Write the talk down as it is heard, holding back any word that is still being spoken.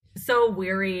so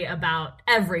weary about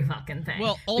every fucking thing.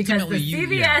 Well, ultimately, because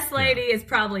the CVS lady is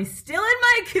probably stealing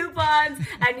my coupons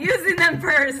and using them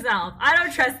for herself. I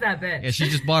don't trust that bitch. Yeah, she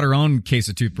just bought her own case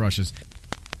of toothbrushes.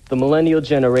 The Millennial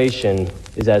Generation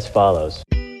is as follows.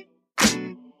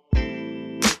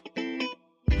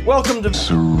 Welcome to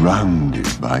Surrounded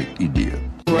by Idiots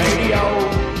Radio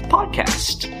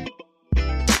Podcast.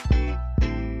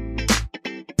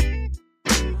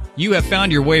 You have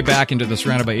found your way back into the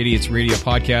Surrounded by Idiots radio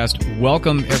podcast.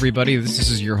 Welcome, everybody. This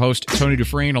is your host, Tony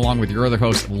Dufresne, along with your other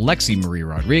host, Lexi Marie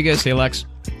Rodriguez. Hey, Lex.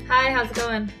 Hi, how's it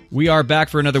going? We are back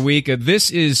for another week.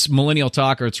 This is Millennial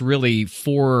Talk, or it's really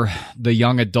for the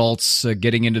young adults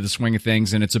getting into the swing of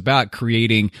things, and it's about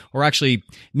creating, or actually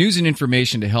news and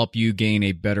information to help you gain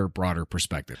a better, broader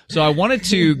perspective. So I wanted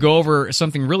to go over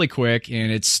something really quick,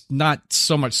 and it's not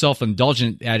so much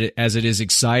self-indulgent as it is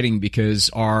exciting because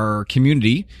our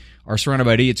community, our Surrounded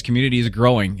by Idiots community, is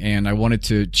growing, and I wanted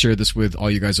to share this with all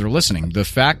you guys that are listening. The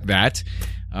fact that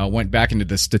went back into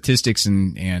the statistics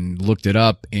and looked it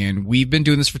up, and we've been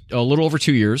doing this for a little over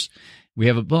 2 years. We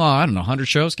have, 100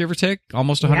 shows, give or take,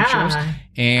 almost 100 shows.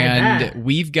 And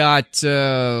we've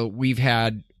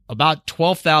had about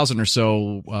 12,000 or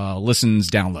so listens,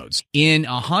 downloads in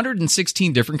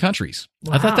 116 different countries.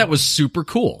 Wow. I thought that was super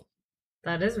cool.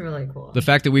 That is really cool. The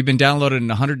fact that we've been downloaded in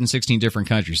 116 different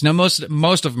countries. Now, most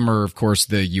of them are, of course,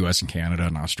 the U.S. and Canada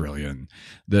and Australia and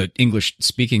the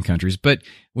English-speaking countries. But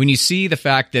when you see the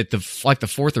fact that the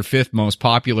fourth or fifth most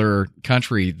popular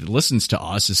country that listens to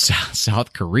us is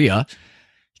South Korea,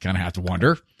 you kind of have to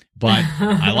wonder. But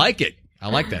I like it. I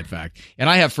like that fact. And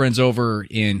I have friends over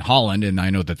in Holland, and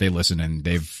I know that they listen, and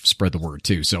they've spread the word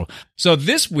too. So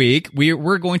this week,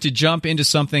 we're going to jump into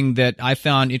something that I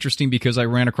found interesting because I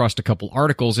ran across a couple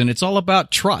articles, and it's all about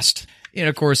trust. And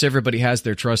of course, everybody has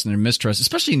their trust and their mistrust,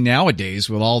 especially nowadays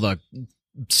with all the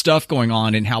stuff going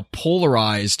on and how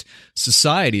polarized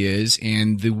society is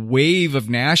and the wave of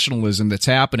nationalism that's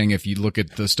happening. If you look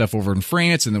at the stuff over in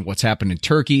France and then what's happened in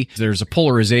Turkey, there's a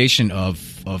polarization of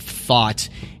thought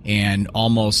and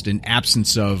almost an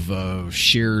absence of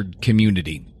shared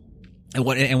community.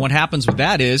 And what happens with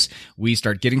that is we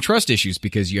start getting trust issues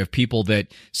because you have people that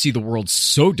see the world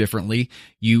so differently.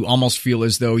 You almost feel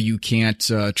as though you can't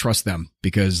trust them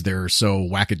because they're so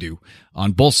wackadoo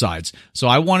on both sides. So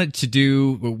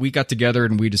we got together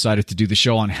and we decided to do the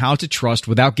show on how to trust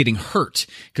without getting hurt.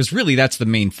 Because really that's the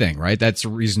main thing, right? That's the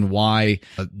reason why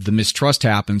the mistrust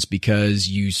happens, because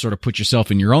you sort of put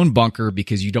yourself in your own bunker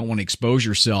because you don't want to expose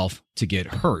yourself to get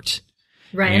hurt.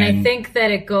 Right, and I think that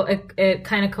it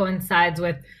kind of coincides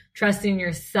with trusting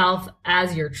yourself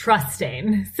as you're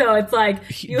trusting. So it's like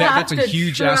that's a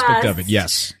huge aspect of it.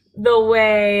 Yes, the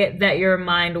way that your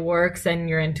mind works and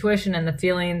your intuition and the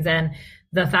feelings and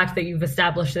the fact that you've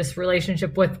established this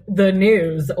relationship with the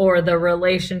news or the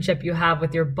relationship you have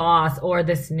with your boss or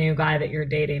this new guy that you're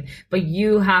dating. But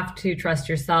you have to trust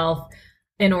yourself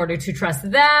in order to trust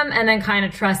them, and then kind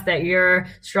of trust that you're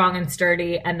strong and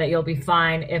sturdy and that you'll be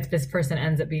fine if this person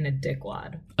ends up being a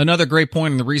dickwad. Another great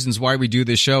point, and the reasons why we do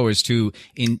this show is to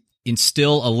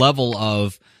instill a level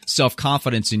of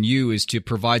self-confidence in you, is to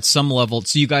provide some level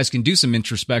so you guys can do some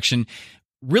introspection,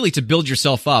 really to build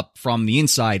yourself up from the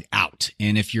inside out.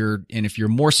 And if you're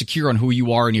more secure on who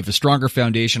you are and you have a stronger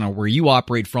foundation on where you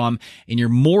operate from, and you're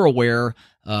more aware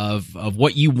of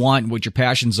what you want, what your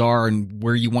passions are, and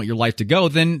where you want your life to go,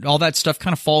 then all that stuff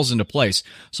kind of falls into place.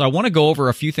 So I want to go over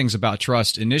a few things about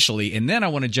trust initially, and then I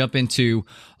want to jump into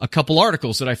a couple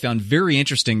articles that I found very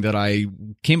interesting that I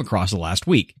came across the last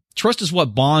week. Trust is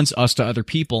what bonds us to other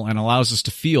people and allows us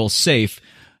to feel safe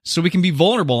so we can be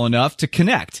vulnerable enough to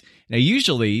connect. Now,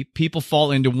 usually people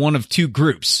fall into one of two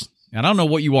groups. I don't know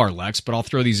what you are, Lex, but I'll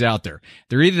throw these out there.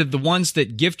 They're either the ones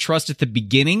that give trust at the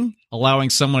beginning, allowing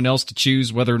someone else to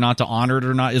choose whether or not to honor it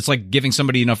or not. It's like giving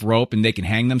somebody enough rope and they can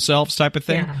hang themselves type of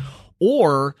thing. Yeah.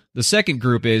 Or the second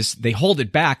group is they hold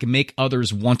it back and make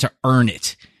others want to earn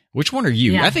it. Which one are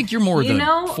you? Yeah. I think you're more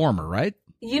the former, right?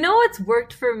 You know what's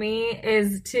worked for me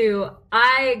is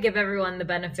I give everyone the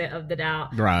benefit of the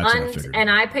doubt. Right,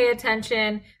 and I pay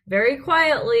attention very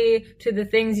quietly to the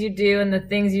things you do and the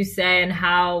things you say and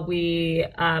how we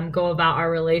go about our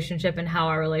relationship and how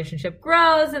our relationship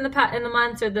grows in the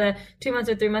months or the 2 months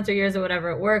or 3 months or years or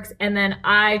whatever it works. And then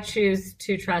I choose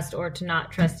to trust or to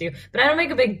not trust you. But I don't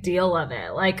make a big deal of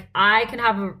it. Like, I can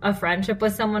have a friendship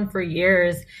with someone for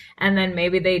years and then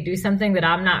maybe they do something that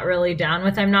I'm not really down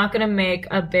with. I'm not going to make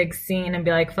a big scene and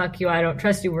be like, fuck you, I don't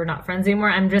trust you, we're not friends anymore.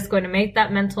 I'm just going to make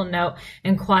that mental note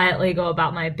and quietly go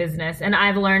about my business. And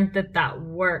I've learned that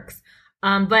works.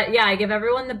 But yeah, I give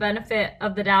everyone the benefit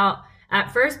of the doubt.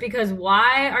 at first, because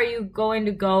why are you going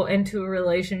to go into a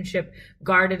relationship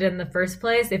guarded in the first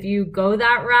place? If you go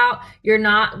that route, you're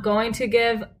not going to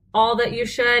give all that you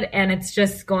should, and it's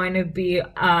just going to be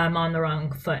on the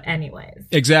wrong foot anyways.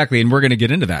 Exactly, and we're going to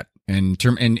get into that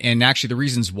and actually the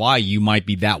reasons why you might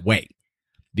be that way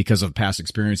because of past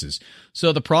experiences.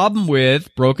 So the problem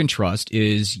with broken trust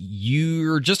is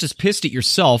you're just as pissed at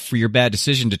yourself for your bad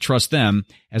decision to trust them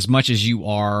as much as you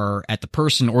are at the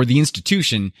person or the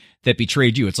institution that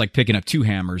betrayed you. It's like picking up two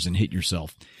hammers and hitting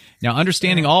yourself. Now,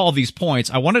 understanding all of these points,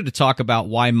 I wanted to talk about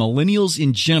why millennials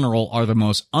in general are the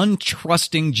most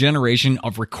untrusting generation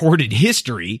of recorded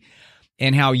history,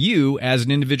 and how you, as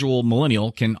an individual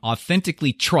millennial, can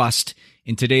authentically trust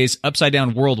in today's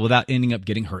upside-down world without ending up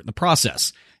getting hurt in the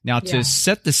process. Now, to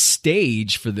set the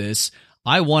stage for this,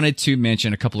 I wanted to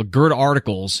mention a couple of good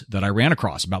articles that I ran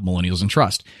across about millennials and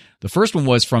trust. The first one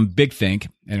was from Big Think,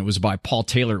 and it was by Paul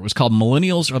Taylor. It was called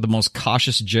Millennials Are the Most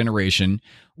Cautious Generation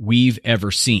We've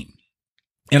Ever Seen.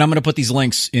 And I'm going to put these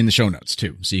links in the show notes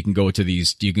too, so you can go to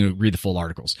these, you can read the full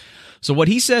articles. So what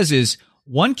he says is,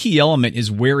 one key element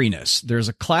is wariness. There's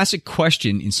a classic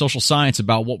question in social science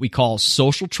about what we call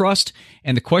social trust,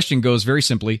 and the question goes very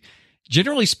simply,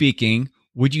 generally speaking,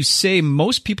 would you say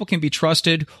most people can be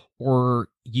trusted, or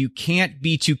you can't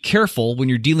be too careful when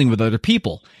you're dealing with other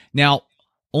people? Now,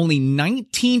 only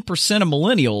 19% of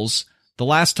millennials, the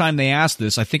last time they asked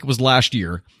this, I think it was last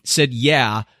year, said,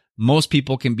 yeah, most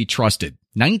people can be trusted.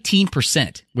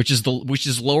 19%, which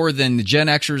is lower than the Gen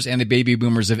Xers and the baby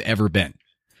boomers have ever been.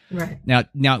 Right.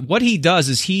 Now, what he does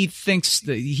is he thinks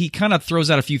that he kind of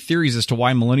throws out a few theories as to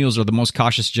why millennials are the most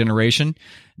cautious generation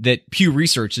that Pew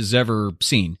Research has ever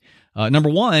seen. Number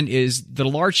one is that a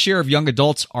large share of young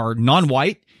adults are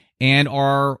non-white and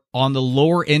are on the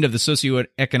lower end of the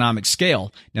socioeconomic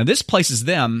scale. Now, this places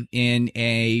them in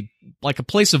a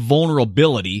place of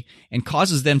vulnerability and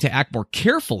causes them to act more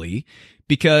carefully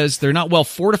because they're not well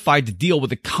fortified to deal with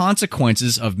the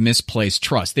consequences of misplaced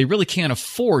trust. They really can't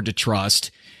afford to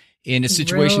trust in a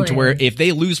situation to where if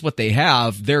they lose what they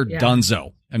have, they're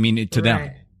donezo. I mean, to them.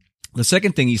 The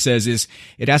second thing he says is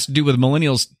it has to do with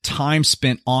millennials' time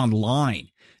spent online.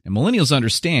 And millennials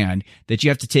understand that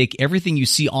you have to take everything you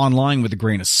see online with a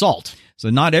grain of salt. So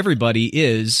not everybody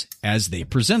is as they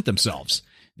present themselves.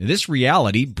 Now, this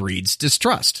reality breeds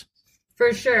distrust.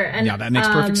 For sure. And yeah, that makes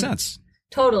perfect sense.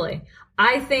 Totally.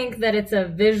 I think that it's a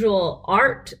visual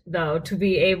art, though, to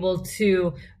be able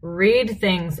to read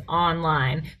things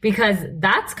online, because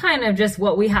that's kind of just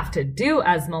what we have to do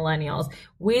as millennials.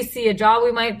 We see a job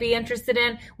we might be interested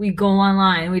in, we go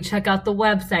online, we check out the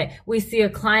website. We see a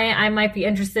client I might be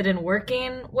interested in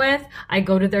working with, I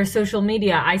go to their social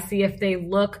media, I see if they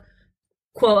look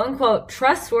quote unquote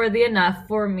trustworthy enough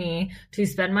for me to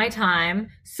spend my time.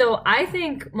 So I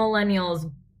think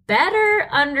millennials better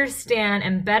understand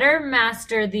and better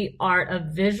master the art of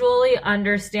visually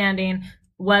understanding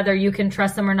whether you can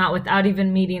trust them or not without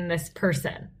even meeting this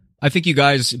person. I think you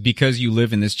guys, because you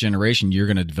live in this generation, you're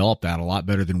going to develop that a lot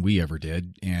better than we ever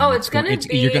did. And it's going to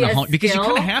be because you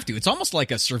kind of have to. It's almost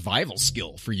like a survival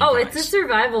skill for you guys. It's a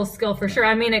survival skill for sure.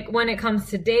 I mean, when it comes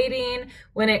to dating,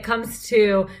 when it comes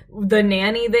to the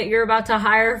nanny that you're about to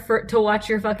hire to watch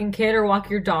your fucking kid or walk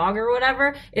your dog or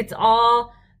whatever, it's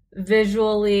all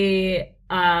visually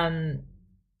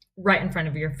right in front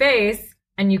of your face,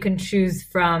 and you can choose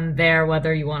from there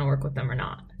whether you want to work with them or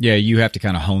not. Yeah, you have to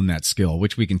kind of hone that skill,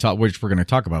 which we're going to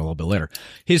talk about a little bit later.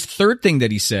 His third thing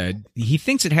that he said, he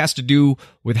thinks it has to do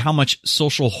with how much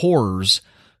social horrors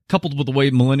coupled with the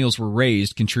way millennials were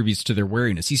raised contributes to their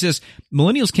wariness. He says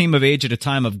millennials came of age at a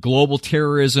time of global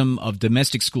terrorism, of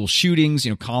domestic school shootings,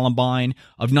 Columbine,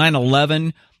 of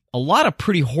 9/11, a lot of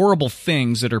pretty horrible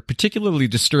things that are particularly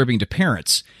disturbing to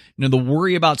parents. The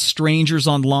worry about strangers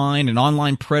online and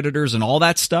online predators and all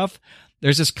that stuff.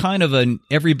 There's this kind of an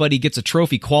everybody gets a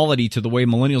trophy quality to the way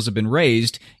millennials have been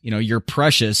raised. You're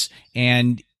precious,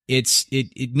 and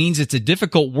it means it's a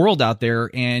difficult world out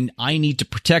there, and I need to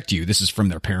protect you. This is from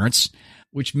their parents,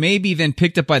 which may be then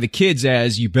picked up by the kids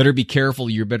as you better be careful,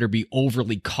 you better be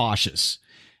overly cautious.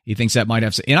 He thinks that might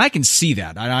have, and I can see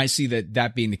that. And I see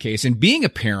that being the case. And being a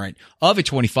parent of a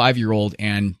 25-year-old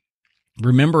and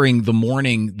remembering the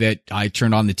morning that I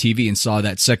turned on the TV and saw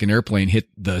that second airplane hit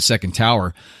the second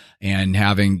tower, and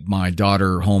having my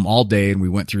daughter home all day, and we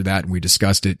went through that and we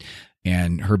discussed it,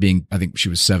 and her being, I think she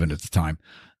was 7 at the time.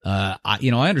 I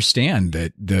understand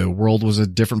that the world was a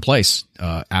different place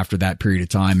after that period of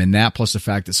time, and that plus the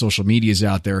fact that social media is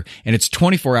out there and it's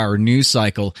 24-hour news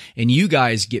cycle, and you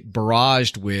guys get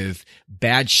barraged with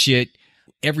bad shit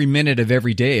every minute of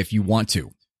every day if you want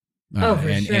to.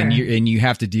 For sure. And you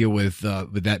have to deal with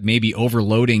that maybe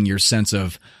overloading your sense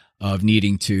of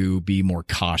needing to be more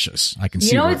cautious. I can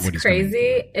see what's what he's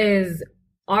crazy is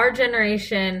our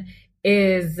generation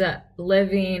is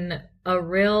living a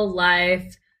real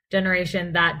life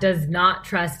generation that does not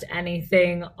trust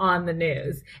anything on the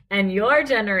news. And your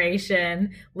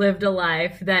generation lived a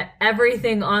life that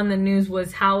everything on the news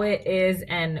was how it is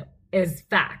and is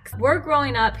facts. We're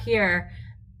growing up here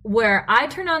where I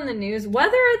turn on the news,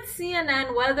 whether it's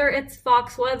CNN, whether it's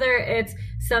Fox, whether it's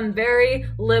some very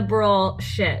liberal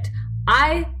shit.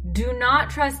 I do not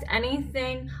trust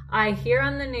anything I hear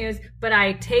on the news, but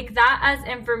I take that as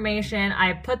information.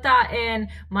 I put that in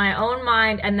my own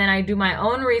mind, and then I do my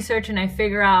own research and I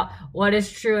figure out what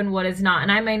is true and what is not.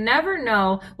 And I may never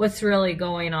know what's really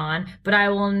going on, but I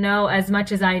will know as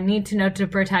much as I need to know to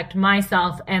protect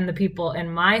myself and the people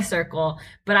in my circle.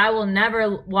 But I will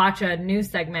never watch a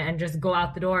news segment and just go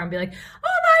out the door and be like,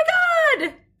 oh my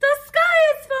God, the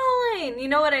sky is falling. You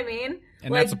know what I mean?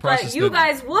 And that's a process. But you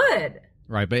guys would.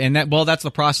 Right. But that's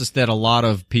the process that a lot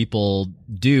of people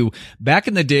do. Back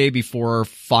in the day before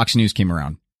Fox News came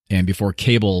around and before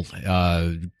cable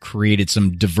created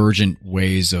some divergent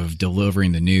ways of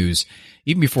delivering the news,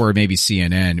 even before maybe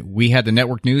CNN, we had the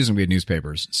network news and we had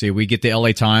newspapers. So we get the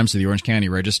LA Times or the Orange County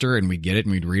Register and we'd get it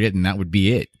and we'd read it and that would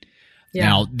be it. Yeah.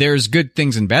 Now, there's good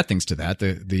things and bad things to that.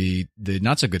 The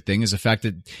not so good thing is the fact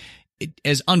that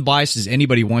as unbiased as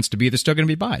anybody wants to be, they're still going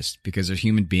to be biased because they're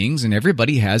human beings and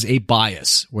everybody has a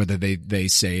bias, whether they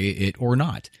say it or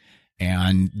not.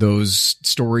 And those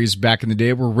stories back in the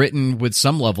day were written with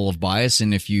some level of bias.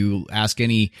 And if you ask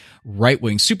any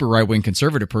right-wing, super right-wing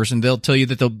conservative person, they'll tell you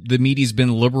that the media's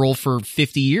been liberal for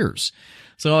 50 years.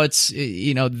 So it's,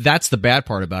 that's the bad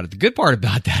part about it. The good part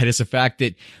about that is the fact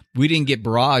that we didn't get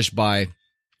barraged by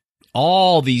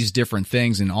all these different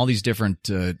things and all these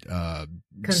different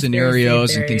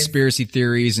scenarios and conspiracy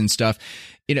theories and stuff.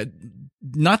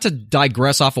 Not to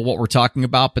digress off of what we're talking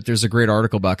about, but there's a great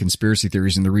article about conspiracy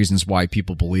theories and the reasons why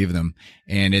people believe them.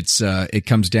 And it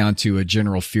comes down to a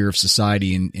general fear of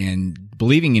society, and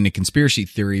believing in a conspiracy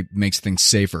theory makes things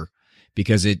safer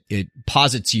because it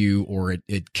posits you, or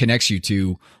it connects you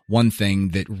to one thing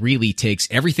that really takes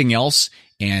everything else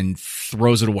and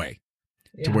throws it away.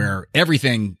 Yeah. To where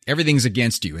everything's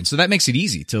against you. And so that makes it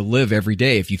easy to live every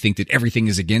day if you think that everything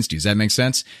is against you. Does that make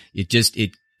sense?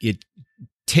 It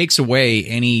takes away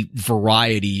any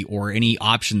variety or any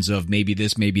options of maybe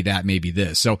this, maybe that, maybe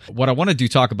this. So what I want to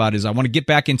talk about is I want to get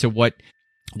back into what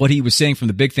he was saying from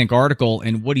the Big Think article.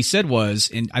 And what he said was,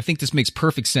 and I think this makes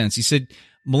perfect sense. He said,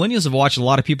 millennials have watched a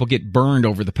lot of people get burned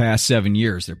over the past 7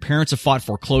 years. Their parents have fought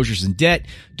foreclosures and debt.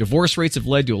 Divorce rates have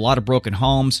led to a lot of broken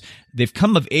homes. They've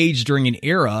come of age during an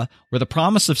era where the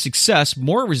promise of success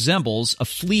more resembles a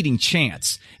fleeting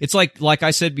chance. It's like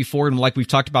I said before, and like we've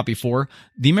talked about before,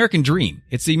 the American dream.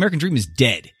 The American dream is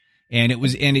dead. And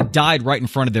it died right in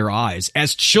front of their eyes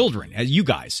as children, as you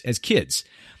guys, as kids.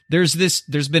 There's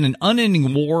been an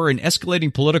unending war and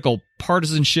escalating political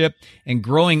partisanship and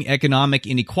growing economic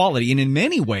inequality. And in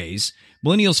many ways,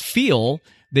 millennials feel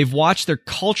they've watched their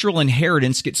cultural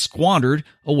inheritance get squandered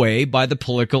away by the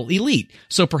political elite.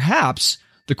 So perhaps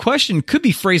the question could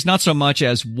be phrased not so much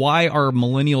as why are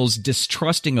millennials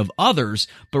distrusting of others,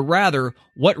 but rather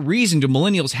what reason do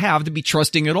millennials have to be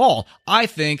trusting at all? I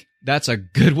think that's a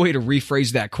good way to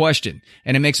rephrase that question.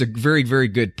 And it makes a very, very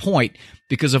good point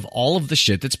because of all of the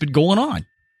shit that's been going on.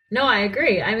 No, I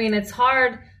agree. I mean, it's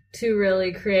hard to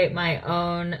really create my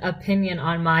own opinion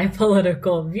on my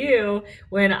political view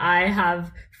when I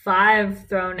have 5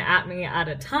 thrown at me at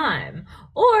a time.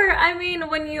 Or, I mean,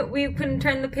 when we can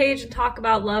turn the page and talk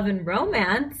about love and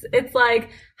romance, it's like,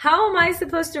 how am I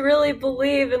supposed to really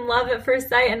believe in love at first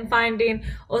sight and finding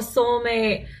a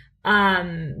soulmate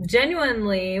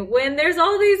genuinely when there's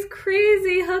all these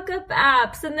crazy hookup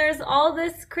apps and there's all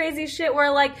this crazy shit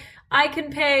where like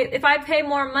if I pay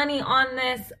more money on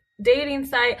this dating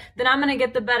site, then I'm going to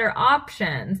get the better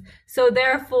options. So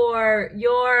therefore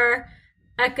your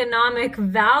economic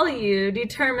value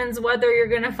determines whether you're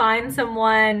going to find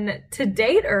someone to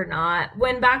date or not,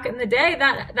 when back in the day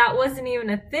that wasn't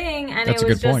even a thing. And it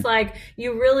was just like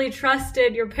you really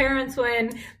trusted your parents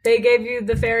when they gave you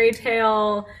the fairy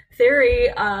tale theory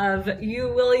of you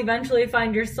will eventually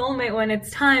find your soulmate when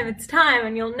it's time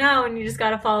and you'll know, and you just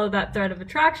got to follow that thread of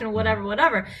attraction,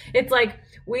 whatever. It's like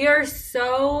we are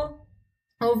so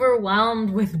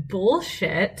overwhelmed with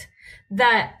bullshit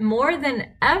that more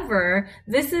than ever,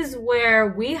 this is where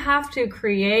we have to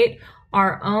create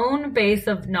our own base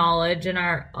of knowledge and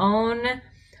our own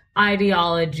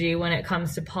ideology when it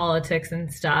comes to politics and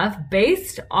stuff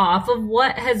based off of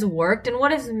what has worked and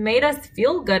what has made us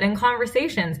feel good in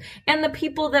conversations and the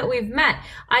people that we've met.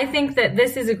 I think that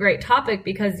this is a great topic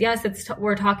because yes,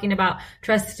 we're talking about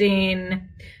trusting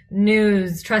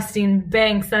news, trusting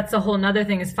banks. That's a whole nother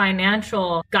thing. Is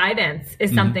financial guidance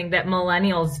is something that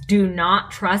millennials do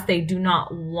not trust. They do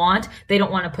not want. They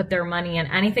don't want to put their money in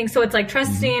anything. So it's like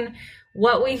trusting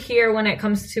what we hear when it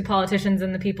comes to politicians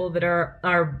and the people that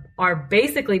are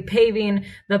basically paving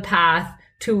the path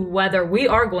to whether we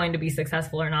are going to be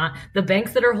successful or not, the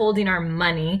banks that are holding our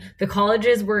money, the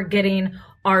colleges we're getting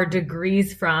our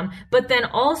degrees from, but then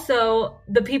also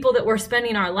the people that we're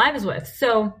spending our lives with.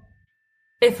 So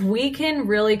if we can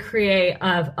really create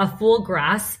a full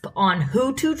grasp on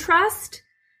who to trust,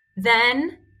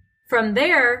 then from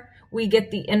there, we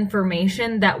get the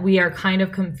information that we are kind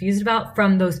of confused about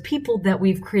from those people that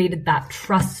we've created that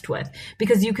trust with.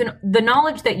 Because the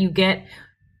knowledge that you get,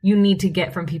 you need to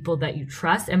get from people that you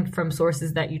trust and from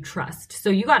sources that you trust. So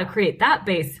you got to create that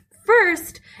base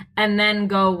first and then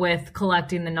go with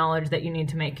collecting the knowledge that you need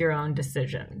to make your own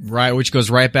decisions. Right, which goes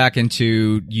right back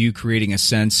into you creating a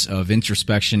sense of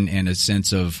introspection and a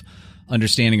sense of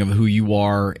understanding of who you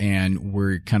are and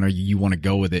where kind of you want to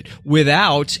go with it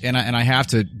without, and I have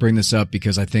to bring this up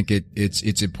because I think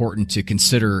it's important to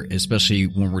consider, especially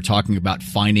when we're talking about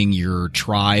finding your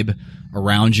tribe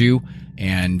around you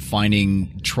and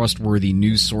finding trustworthy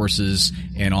news sources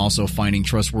and also finding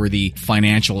trustworthy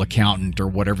financial accountant or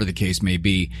whatever the case may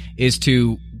be, is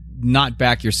to not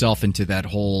back yourself into that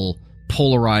whole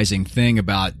polarizing thing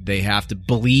about they have to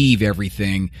believe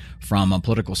everything from a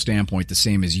political standpoint the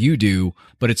same as you do,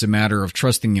 but it's a matter of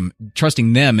trusting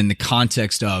them in the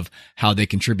context of how they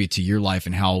contribute to your life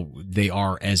and how they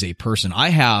are as a person. I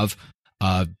have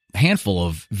a handful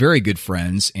of very good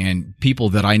friends and people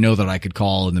that I know that I could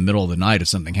call in the middle of the night if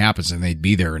something happens and they'd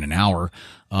be there in an hour,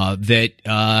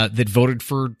 that voted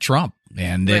for Trump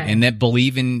and that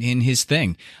believe in his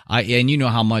thing. And you know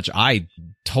how much I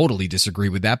totally disagree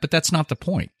with that, but that's not the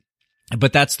point.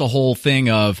 But that's the whole thing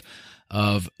of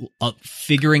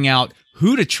figuring out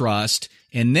who to trust,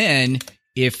 and then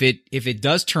if it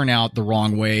does turn out the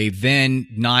wrong way, then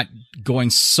not going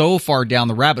so far down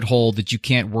the rabbit hole that you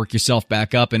can't work yourself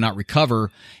back up and not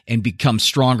recover and become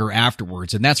stronger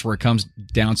afterwards. And that's where it comes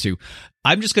down to.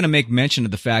 I'm just going to make mention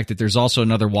of the fact that there's also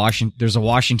there's a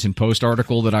Washington Post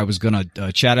article that I was going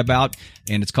to chat about,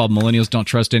 and it's called Millennials Don't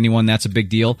Trust Anyone. That's a big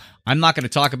deal. I'm not going to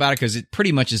talk about it because it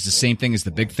pretty much is the same thing as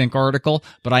the Big Think article,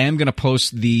 but I am going to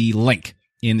post the link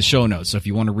in the show notes. So if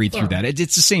you want to read through that,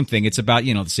 it's the same thing. It's about,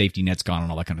 the safety net's gone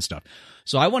and all that kind of stuff.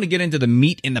 So I want to get into the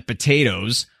meat and the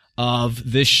potatoes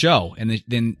of this show.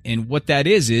 And what that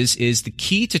is the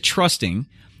key to trusting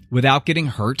without getting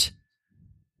hurt.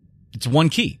 It's one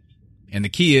key. And the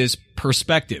key is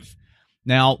perspective.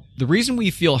 Now, the reason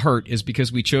we feel hurt is because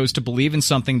we chose to believe in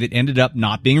something that ended up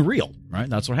not being real, right?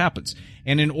 That's what happens.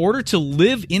 And in order to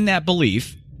live in that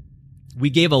belief, we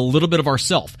gave a little bit of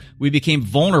ourself. We became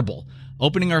vulnerable,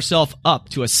 opening ourselves up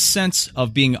to a sense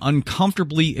of being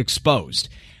uncomfortably exposed.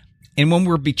 And when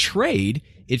we're betrayed,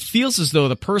 it feels as though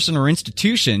the person or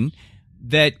institution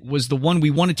that was the one we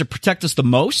wanted to protect us the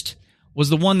most was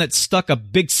the one that stuck a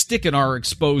big stick in our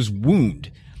exposed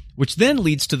wound, which then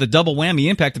leads to the double whammy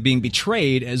impact of being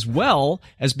betrayed as well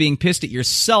as being pissed at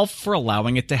yourself for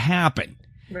allowing it to happen.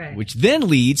 Right. Which then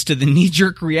leads to the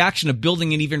knee-jerk reaction of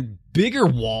building an even bigger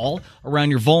wall around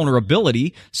your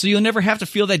vulnerability so you'll never have to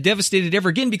feel that devastated ever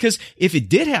again, because if it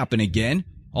did happen again,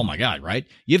 oh my God, right?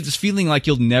 You have this feeling like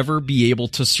you'll never be able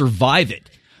to survive it.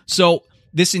 So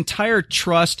this entire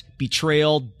trust,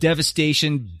 betrayal,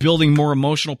 devastation, building more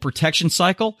emotional protection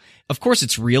cycle, of course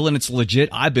it's real and it's legit.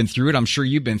 I've been through it. I'm sure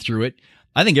you've been through it.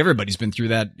 I think everybody's been through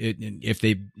that if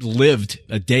they've lived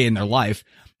a day in their life.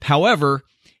 However,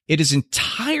 it is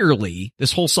entirely,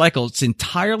 this whole cycle, it's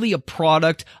entirely a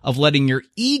product of letting your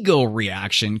ego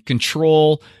reaction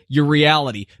control your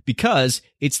reality, because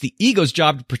it's the ego's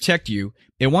job to protect you.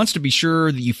 It wants to be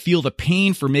sure that you feel the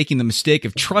pain for making the mistake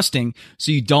of trusting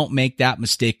so you don't make that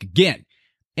mistake again.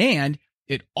 And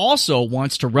it also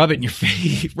wants to rub it in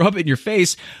your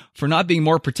face for not being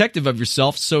more protective of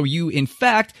yourself, so you, in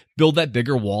fact, build that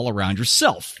bigger wall around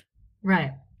yourself.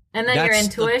 Right. And then your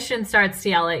intuition starts to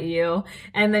yell at you.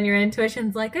 And then your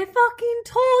intuition's like, I fucking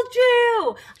told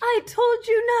you. I told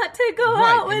you not to go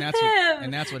out with him.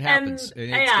 And that's what happens.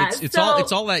 It's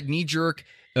all that knee-jerk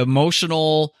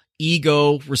emotional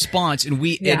ego response. And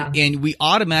we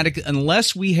automatically,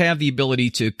 unless we have the ability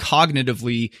to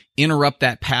cognitively interrupt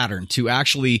that pattern, to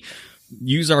actually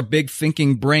use our big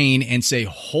thinking brain and say,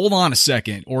 hold on a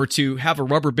second, or to have a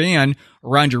rubber band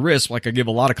around your wrist, like I give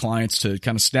a lot of clients to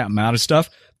kind of snap them out of stuff,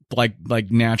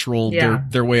 like natural,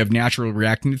 their way of naturally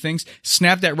reacting to things.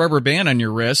 Snap that rubber band on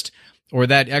your wrist, or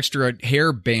that extra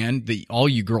hair band that all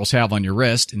you girls have on your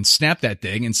wrist, and snap that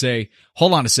thing and say,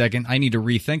 hold on a second, I need to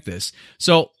rethink this.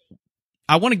 So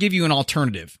I want to give you an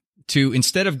alternative to,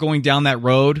 instead of going down that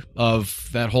road of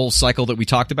that whole cycle that we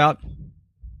talked about,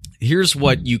 here's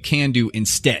what you can do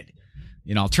instead.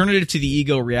 An alternative to the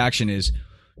ego reaction is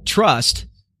trust,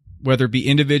 whether it be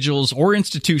individuals or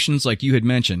institutions like you had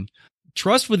mentioned,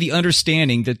 trust with the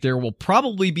understanding that there will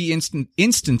probably be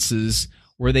instances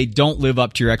where they don't live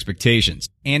up to your expectations.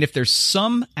 And if there's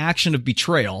some action of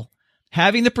betrayal,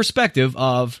 having the perspective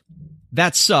of,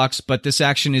 that sucks, but this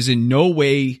action is in no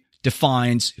way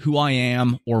defines who I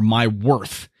am or my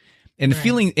worth. And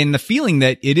the feeling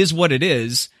that it is what it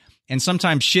is, and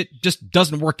sometimes shit just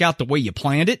doesn't work out the way you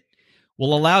planned it,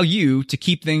 will allow you to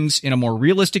keep things in a more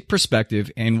realistic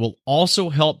perspective, and will also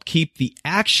help keep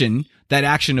that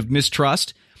action of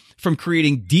mistrust, from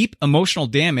creating deep emotional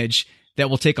damage that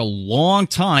will take a long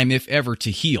time, if ever, to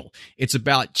heal. It's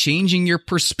about changing your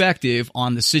perspective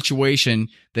on the situation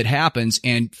that happens,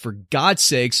 and for God's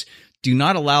sakes, do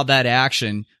not allow that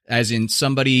action, as in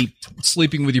somebody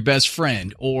sleeping with your best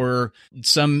friend, or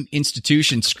some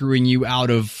institution screwing you out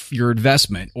of your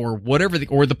investment, or whatever,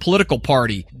 or the political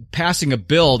party passing a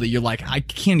bill that you're like, I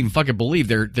can't even fucking believe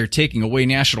they're taking away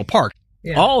national park.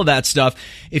 Yeah. All of that stuff.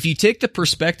 If you take the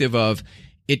perspective of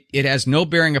it has no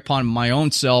bearing upon my own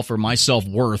self or my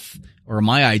self-worth or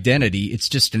my identity. It's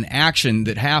just an action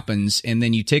that happens. And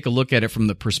then you take a look at it from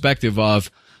the perspective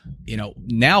of,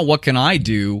 now what can I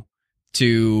do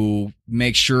to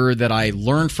make sure that I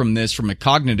learn from this from a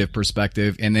cognitive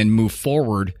perspective and then move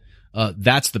forward?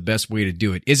 That's the best way to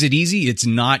do it. Is it easy? It's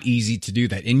not easy to do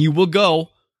that. And you will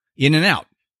go in and out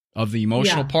of the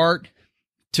emotional part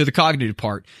to the cognitive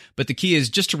part. But the key is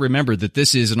just to remember that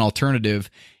this is an alternative,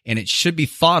 and it should be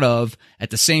thought of at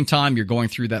the same time you're going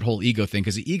through that whole ego thing,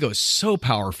 because the ego is so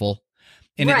powerful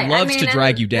and it loves to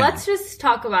drag you down. Let's just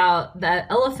talk about that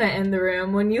elephant in the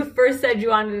room. When you first said you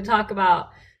wanted to talk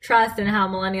about trust and how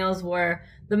millennials were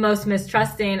the most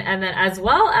mistrusting, and then as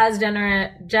well as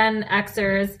Gen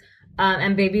Xers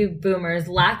and baby boomers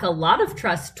lack a lot of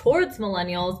trust towards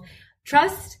millennials.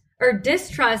 Trust or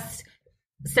distrust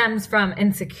stems from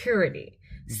insecurity.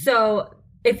 So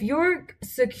if you're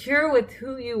secure with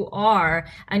who you are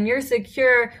and you're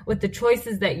secure with the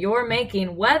choices that you're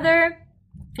making, whether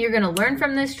you're going to learn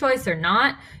from this choice or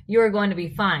not, you're going to be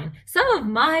fine. Some of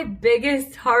my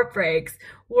biggest heartbreaks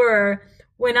were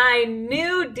when I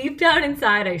knew deep down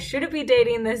inside I shouldn't be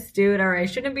dating this dude or I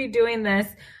shouldn't be doing this,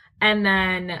 and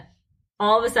then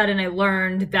all of a sudden I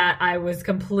learned that I was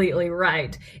completely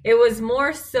right. It was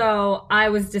more so I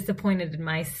was disappointed in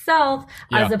myself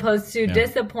as opposed to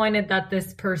disappointed that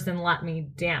this person let me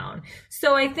down.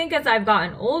 So I think as I've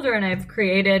gotten older and I've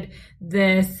created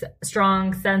this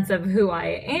strong sense of who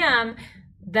I am,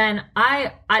 then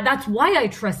I that's why I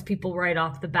trust people right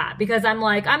off the bat, because I'm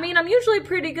like, I'm usually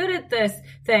pretty good at this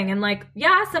thing. And like,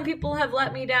 some people have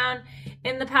let me down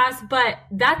in the past, but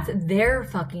that's their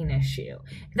fucking issue.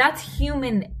 That's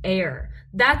human error.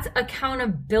 That's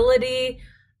accountability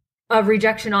of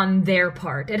rejection on their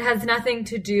part. It has nothing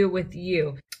to do with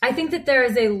you. I think that there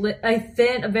is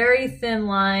a very thin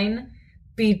line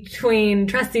between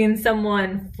trusting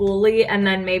someone fully and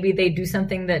then maybe they do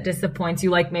something that disappoints you,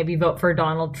 like maybe vote for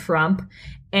Donald Trump.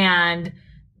 And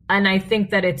I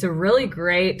think that it's a really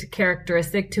great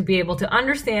characteristic to be able to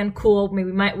understand, cool,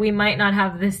 maybe we might not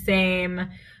have the same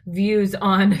views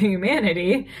on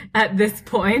humanity at this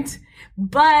point,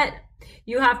 but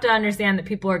you have to understand that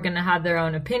people are going to have their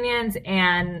own opinions.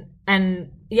 And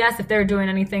yes, if they're doing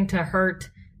anything to hurt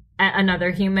another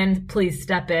human, please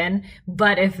step in.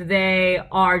 But if they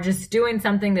are just doing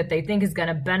something that they think is going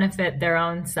to benefit their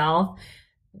own self,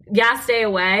 stay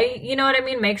away. You know what I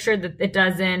mean? Make sure that it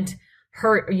doesn't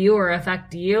hurt you or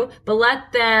affect you, but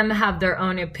let them have their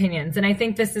own opinions. And I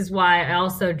think this is why I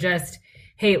also just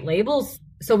hate labels.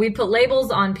 So we put labels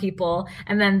on people,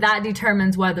 and then that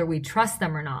determines whether we trust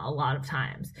them or not a lot of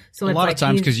times. So it's a lot of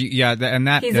times, because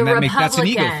that's an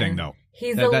ego thing though.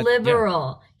 He's a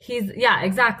liberal. Yeah.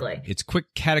 Exactly. It's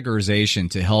quick categorization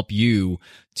to help you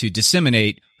to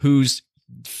disseminate who's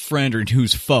friend or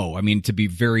who's foe. To be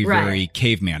very, very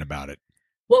caveman about it.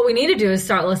 What we need to do is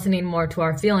start listening more to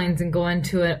our feelings and go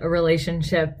into a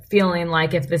relationship feeling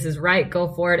like if this is right, go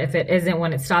for it. If it isn't,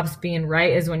 when it stops being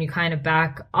right is when you kind of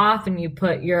back off and you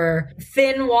put your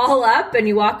thin wall up and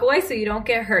you walk away so you don't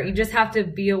get hurt. You just have to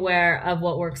be aware of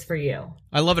what works for you.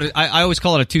 I love it. I always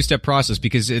call it a two-step process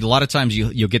because a lot of times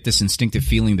you'll get this instinctive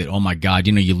feeling that, oh my God,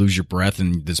 you lose your breath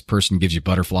and this person gives you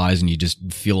butterflies and you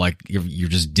just feel like you're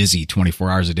just dizzy 24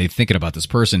 hours a day thinking about this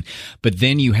person. But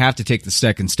then you have to take the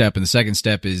second step, and the second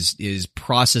step is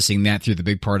processing that through the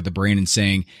big part of the brain and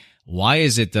saying, why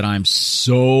is it that I'm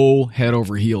so head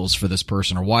over heels for this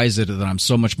person? Or why is it that I'm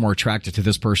so much more attracted to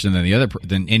this person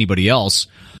than anybody else?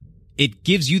 It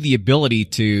gives you the ability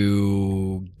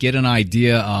to get an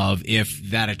idea of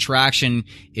if that attraction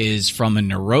is from a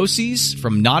neuroses,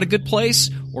 from not a good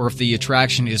place, or if the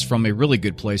attraction is from a really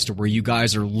good place to where you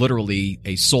guys are literally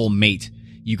a soul mate.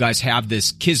 You guys have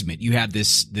this kismet. You have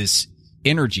this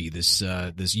energy, this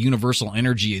universal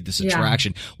energy, this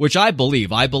attraction, which I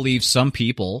believe. I believe some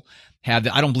people have,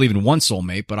 I don't believe in one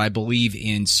soulmate, but I believe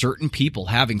in certain people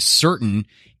having certain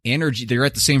energy. They're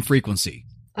at the same frequency.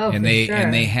 Oh, and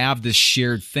they have this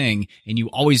shared thing, and you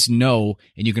always know,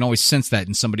 and you can always sense that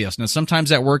in somebody else. Now, sometimes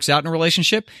that works out in a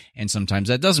relationship, and sometimes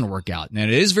that doesn't work out. And it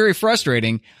is very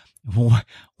frustrating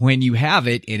when you have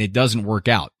it and it doesn't work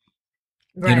out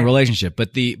in a relationship.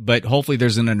 But hopefully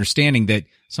there's an understanding that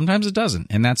sometimes it doesn't,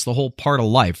 and that's the whole part of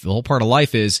life. The whole part of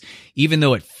life is, even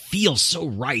though it feels so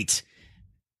right,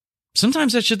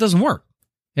 sometimes that shit doesn't work,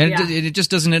 and it just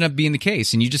doesn't end up being the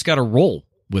case, and you just got to roll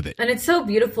with it. And it's so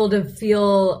beautiful to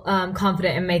feel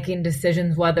confident in making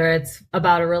decisions, whether it's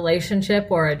about a relationship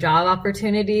or a job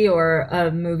opportunity or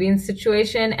a moving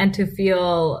situation, and to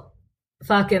feel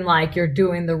fucking like you're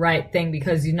doing the right thing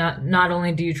because you not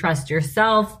only do you trust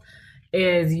yourself,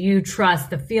 is you trust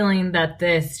the feeling that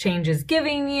this change is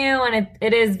giving you. And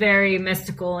it is very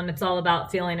mystical, and it's all about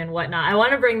feeling and whatnot. I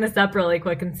want to bring this up really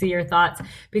quick and see your thoughts,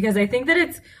 because I think that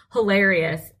it's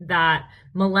hilarious that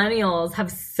millennials have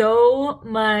so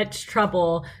much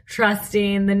trouble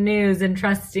trusting the news and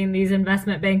trusting these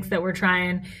investment banks that we're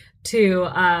trying to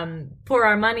pour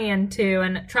our money into,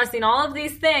 and trusting all of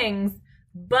these things.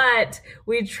 But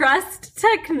we trust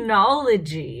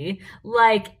technology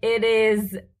like it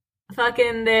is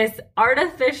fucking this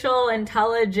artificial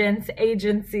intelligence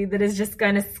agency that is just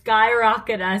going to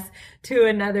skyrocket us to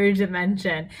another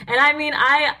dimension. And I mean,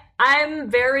 I'm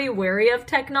very wary of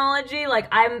technology. Like,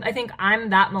 I think I'm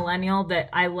that millennial that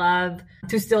I love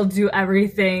to still do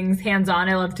everything hands-on.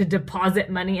 I love to deposit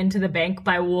money into the bank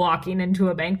by walking into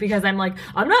a bank, because I'm like,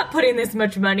 I'm not putting this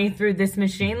much money through this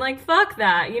machine. Like, fuck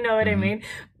that. You know what I mean?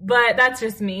 But that's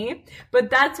just me. But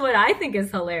that's what I think is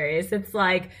hilarious. It's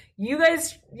like, you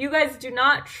guys do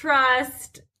not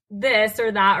trust this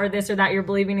or that or this or that. You're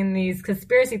believing in these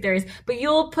conspiracy theories, but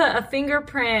you'll put a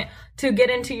fingerprint to get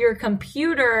into your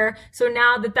computer. So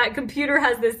now that computer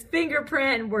has this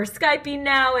fingerprint, and we're Skyping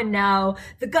now, and now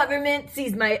the government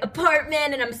sees my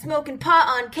apartment and I'm smoking pot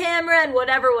on camera and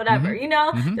whatever, you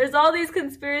know? There's all these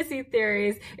conspiracy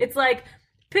theories. It's like,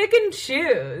 pick and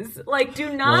choose. Like,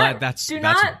 do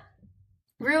not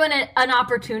ruin an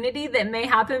opportunity that may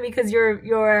happen because you're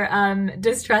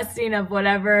distrusting of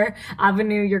whatever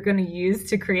avenue you're going to use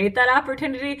to create that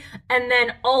opportunity. And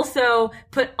then also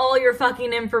put all your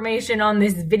fucking information on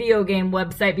this video game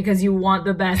website because you want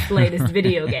the best, latest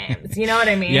video games. You know what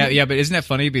I mean? Yeah, but isn't that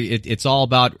funny? It's all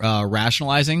about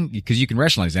rationalizing, because you can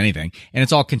rationalize anything, and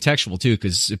it's all contextual too,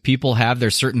 because people have their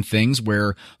certain things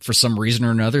where for some reason or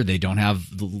another they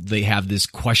have this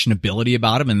questionability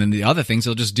about them, and then the other things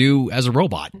they'll just do as a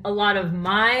robot. A lot of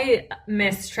my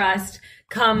mistrust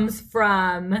comes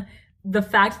from the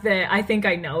fact that I think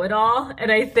I know it all,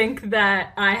 and I think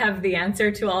that I have the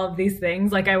answer to all of these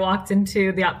things. Like, I walked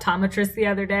into the optometrist the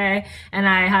other day, and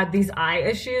I had these eye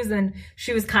issues, and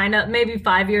she was kind of maybe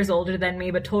 5 years older than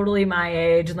me, but totally my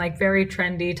age, and like very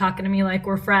trendy, talking to me like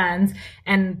we're friends,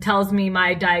 and tells me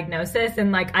my diagnosis.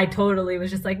 And like, I totally was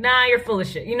just like, nah, you're full of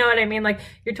shit. You know what I mean? Like,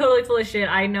 you're totally full of shit.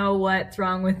 I know what's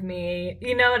wrong with me.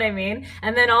 You know what I mean?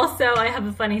 And then also, I have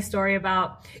a funny story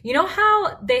about, you know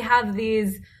how they have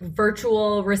these virtual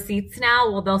receipts now?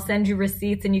 Well, they'll send you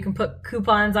receipts, and you can put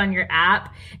coupons on your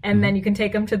app, and then you can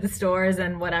take them to the stores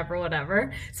and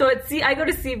whatever. So I go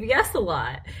to CVS a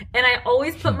lot, and I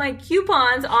always put my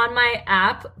coupons on my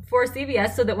app for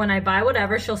CVS so that when I buy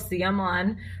whatever, she'll see them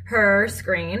on her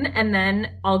screen, and then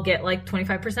I'll get like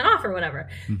 25% off or whatever.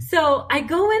 So I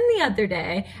go in the other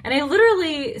day, and I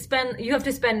literally you have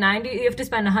to spend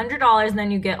 $100, and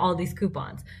then you get all these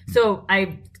coupons. So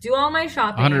I do all my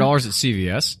shopping. $100 at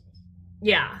CVS?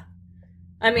 Yeah.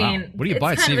 I mean, wow. What do you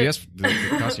buy at CVS?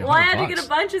 Well, I had to get a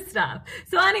bunch of stuff.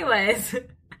 So anyways,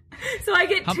 so I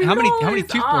get $2 how many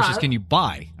toothbrushes off. can you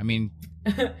buy? I mean,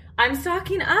 I'm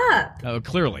stocking up. Oh,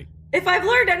 clearly. if I've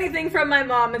learned anything from my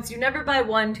mom, it's you never buy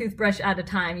one toothbrush at a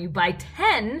time. You buy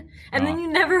 10, and then you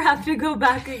never have to go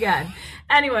back again.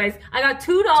 Anyways, I got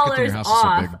 $2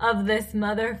 off of this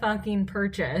motherfucking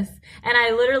purchase. And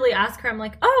I literally asked her, I'm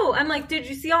like, did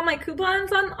you see all my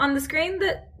coupons on the screen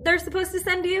that they're supposed to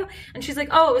send you? And she's like,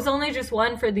 oh, it was only just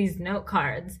one for these note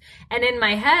cards. And in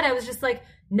my head, I was just like,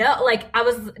 no, like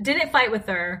didn't fight with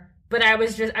her, but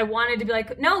I wanted to be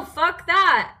like, no, fuck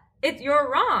that.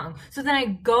 You're wrong. So then I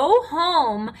go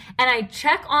home and I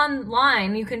check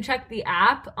online. You can check the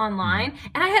app online.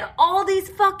 And I had all these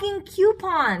fucking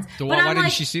coupons. So why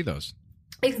didn't she see those?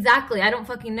 Exactly. I don't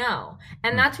fucking know.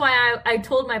 And that's why I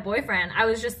told my boyfriend, I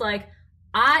was just like,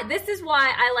 this is why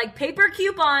I like paper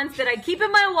coupons that I keep in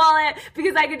my wallet,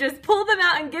 because I could just pull them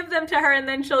out and give them to her and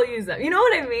then she'll use them. You know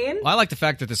what I mean? Well, I like the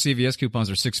fact that the CVS coupons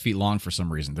are 6 feet long for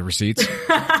some reason. The receipts.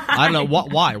 I don't know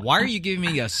why. Why are you giving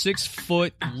me a 6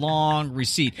 foot long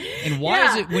receipt? And why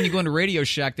is it when you go into Radio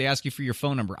Shack they ask you for your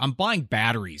phone number? I'm buying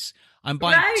batteries. I'm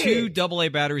buying 2 AA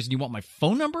batteries, and you want my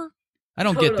phone number? I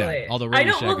don't get that. Although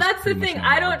Radio Shack, well, that's the thing.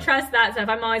 I don't trust that stuff.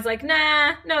 I'm always like,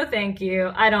 nah, no, thank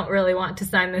you. I don't really want to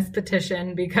sign this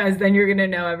petition because then you're going to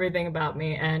know everything about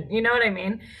me. And you know what I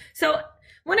mean? So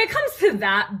when it comes to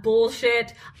that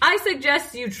bullshit, I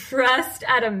suggest you trust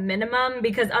at a minimum,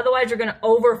 because otherwise you're going to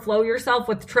overflow yourself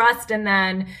with trust, and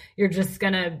then you're just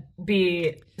going to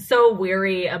be so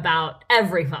weary about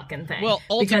every fucking thing. Well,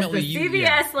 ultimately, because the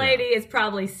CVS lady is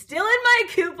probably stealing my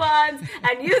coupons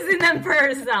and using them for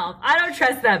herself. I don't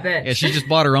trust that bitch. Yeah, she just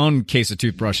bought her own case of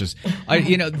toothbrushes.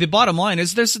 The bottom line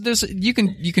is this: you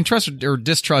can trust or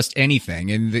distrust anything,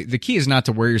 and the key is not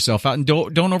to wear yourself out, and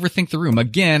don't overthink the room.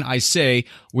 Again, I say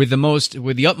with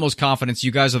the utmost confidence,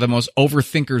 you guys are the most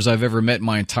overthinkers I've ever met in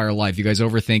my entire life. You guys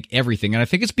overthink everything, and I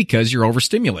think it's because you're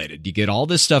overstimulated. You get all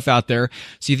this stuff out there,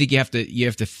 so you think you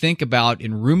have to think about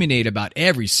and ruminate about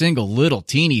every single little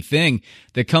teeny thing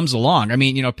that comes along. I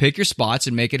mean, pick your spots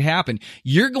and make it happen.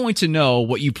 You're going to know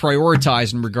what you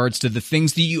prioritize in regards to the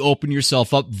things that you open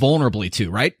yourself up vulnerably to,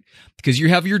 right? Because you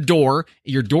have your door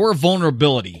of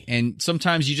vulnerability, and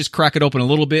sometimes you just crack it open a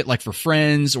little bit, like for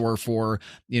friends or for,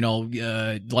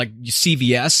 like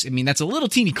CVS. I mean, that's a little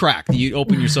teeny crack that you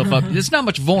open yourself up. There's not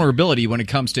much vulnerability when it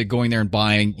comes to going there and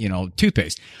buying,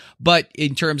 toothpaste. But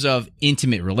in terms of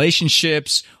intimate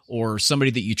relationships or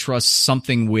somebody that you trust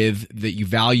something with that you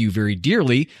value very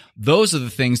dearly, those are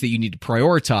the things that you need to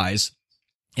prioritize,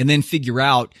 and then figure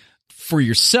out for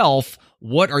yourself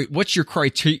what's your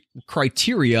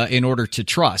criteria in order to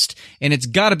trust. And it's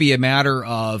got to be a matter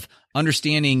of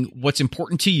understanding what's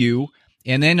important to you,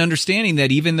 and then understanding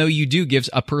that even though you do give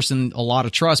a person a lot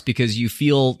of trust because you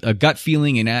feel a gut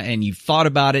feeling and you've thought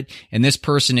about it, and this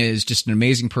person is just an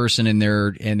amazing person and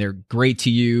they're great to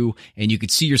you and you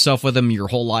could see yourself with them your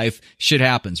whole life, shit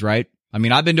happens, right? I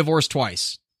mean, I've been divorced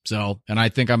twice. And I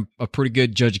think I'm a pretty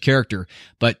good judge of character,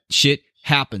 but shit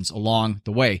happens along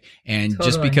the way. And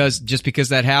Totally. just because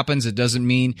that happens, it doesn't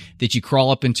mean that you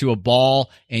crawl up into a ball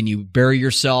and you bury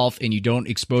yourself and you don't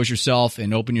expose yourself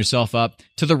and open yourself up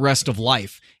to the rest of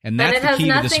life. And that's the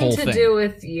key to this whole thing. And it has nothing to do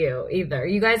with you either.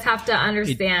 You guys have to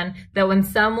understand that when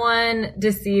someone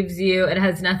deceives you, it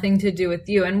has nothing to do with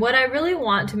you. And what I really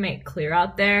want to make clear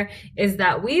out there is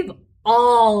that we've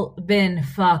all been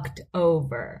fucked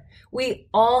over. We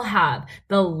all have.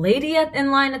 The lady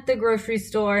in line at the grocery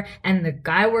store and the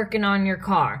guy working on your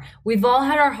car. We've all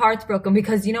had our hearts broken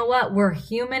because you know what? We're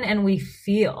human and we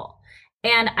feel.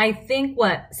 And I think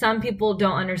what some people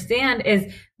don't understand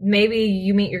is maybe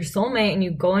you meet your soulmate and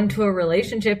you go into a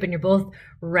relationship and you're both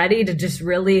ready to just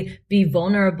really be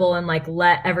vulnerable and like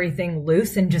let everything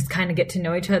loose and just kind of get to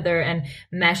know each other and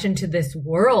mesh into this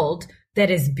world that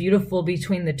is beautiful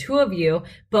between the two of you.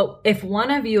 But if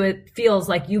one of you, it feels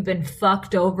like you've been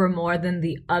fucked over more than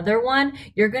the other one,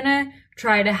 you're going to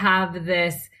try to have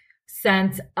this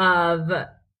sense of,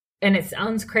 and it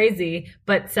sounds crazy,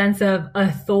 but sense of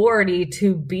authority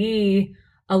to be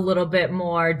a little bit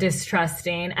more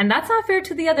distrusting. And that's not fair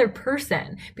to the other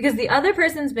person, because the other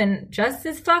person's been just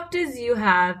as fucked as you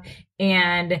have,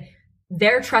 and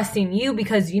they're trusting you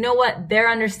because you know what? They're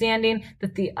understanding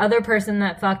that the other person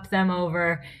that fucked them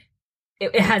over,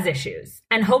 it has issues.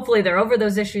 And hopefully they're over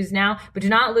those issues now, but do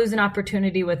not lose an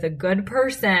opportunity with a good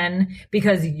person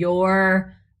because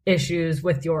your issues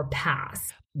with your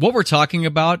past. What we're talking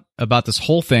about this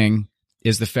whole thing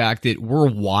is the fact that we're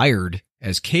wired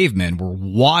as cavemen. We're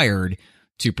wired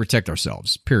to protect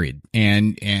ourselves, period.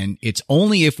 And it's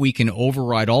only if we can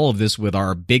override all of this with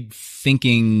our big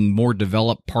thinking, more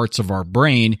developed parts of our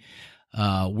brain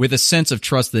with a sense of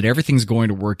trust that everything's going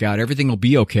to work out, everything will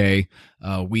be okay,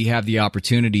 we have the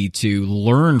opportunity to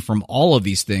learn from all of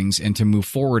these things and to move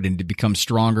forward and to become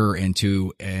stronger and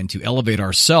to elevate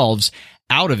ourselves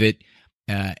out of it.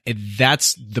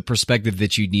 That's the perspective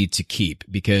that you need to keep,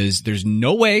 because there's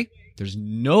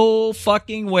no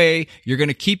fucking way you're going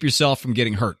to keep yourself from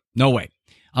getting hurt. No way.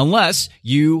 Unless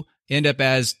you end up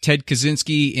as Ted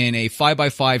Kaczynski in a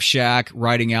 5x5 shack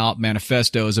writing out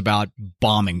manifestos about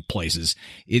bombing places.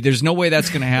 There's no way that's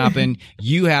going to happen.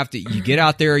 You get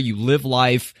out there, you live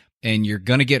life, and you're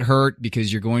going to get hurt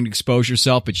because you're going to expose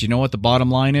yourself. But you know what the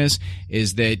bottom line is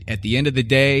that at the end of the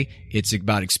day, it's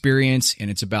about experience, and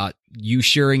it's about you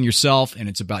sharing yourself, and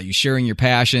it's about you sharing your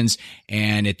passions.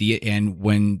 And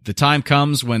when the time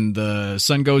comes, when the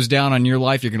sun goes down on your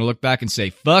life, you're going to look back and say,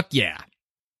 fuck yeah.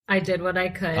 I did what I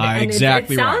could. And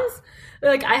exactly it sounds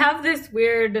like I have this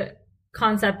weird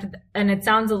concept, and it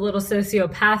sounds a little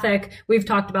sociopathic. We've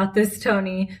talked about this,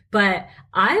 Tony, but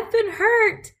I've been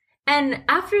hurt. And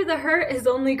after the hurt has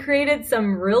only created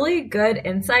some really good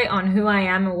insight on who I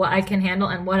am and what I can handle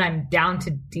and what I'm down to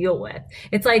deal with.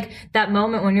 It's like that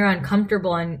moment when you're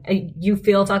uncomfortable and you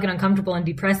feel fucking uncomfortable and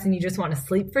depressed and you just want to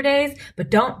sleep for days,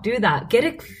 but don't do that.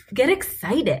 Get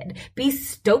excited. Be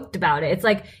stoked about it. It's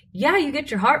like, yeah, you get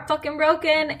your heart fucking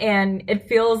broken and it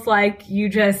feels like you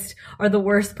just are the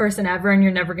worst person ever and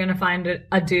you're never going to find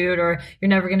a dude or you're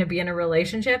never going to be in a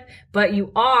relationship, but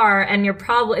you are, and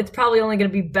it's probably only going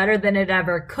to be better than it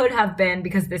ever could have been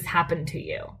because this happened to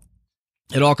you.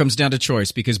 It all comes down to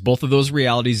choice, because both of those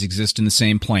realities exist in the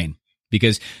same plane.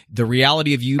 Because the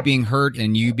reality of you being hurt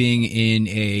and you being in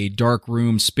a dark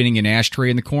room spinning an ashtray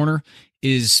in the corner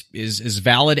is as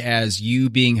valid as you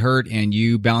being hurt and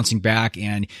you bouncing back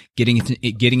and getting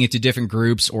into different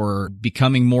groups or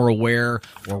becoming more aware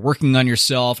or working on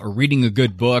yourself or reading a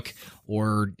good book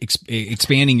or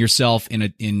expanding yourself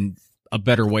in a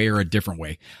better way or a different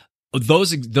way.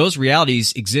 Those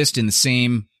realities exist in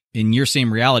your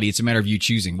same reality. It's a matter of you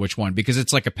choosing which one, because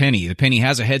it's like a penny. The penny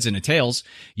has a heads and a tails.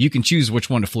 You can choose which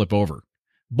one to flip over.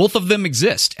 Both of them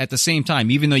exist at the same time.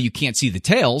 Even though you can't see the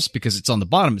tails because it's on the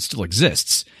bottom, it still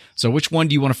exists. So which one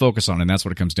do you want to focus on? And that's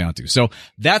what it comes down to. So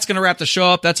that's going to wrap the show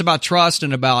up. That's about trust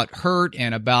and about hurt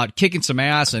and about kicking some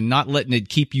ass and not letting it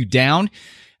keep you down.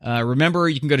 Remember,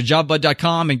 you can go to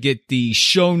jobbud.com and get the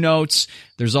show notes.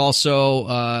 There's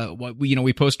also,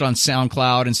 we post on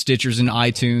SoundCloud and Stitchers and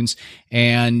iTunes.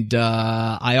 And,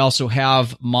 I also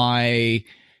have my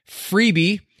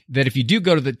freebie that if you do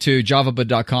go to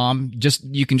javabud.com,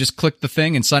 you can just click the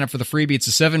thing and sign up for the freebie. It's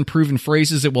the 7 proven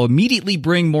phrases that will immediately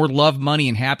bring more love, money,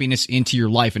 and happiness into your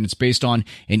life. And it's based on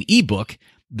an ebook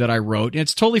that I wrote, and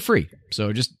it's totally free.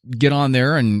 So just get on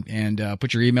there and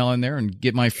put your email in there and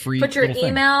get my free. Put your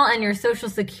email and your social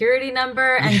security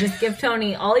number, and just give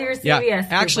Tony all your CVS. Yeah,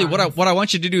 actually, coupons. what I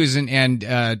want you to do is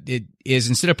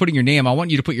instead of putting your name, I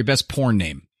want you to put your best porn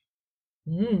name.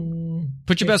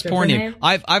 Put your best porn name.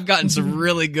 I've gotten some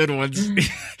really good ones.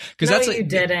 You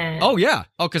didn't. Oh yeah.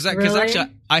 Oh, because actually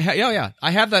I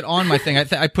have that on my thing.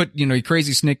 I put your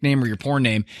crazy snick name or your porn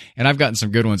name, and I've gotten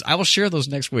some good ones. I will share those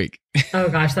next week. Oh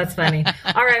gosh, that's funny.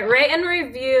 All right, rate and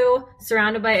review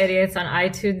Surrounded by Idiots on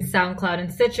iTunes, SoundCloud,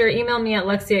 and Stitcher. Email me at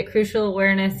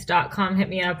lexi@crucialawareness.com. Hit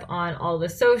me up on all the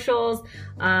socials.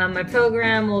 My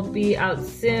program will be out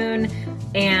soon,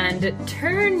 and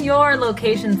turn your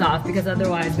locations off because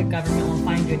otherwise the government will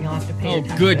find you and you'll have to pay your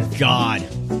taxes. Good God.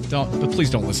 Please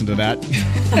don't listen to that.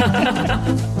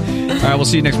 All right, we'll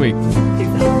see you next week.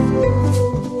 Peace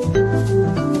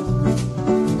out.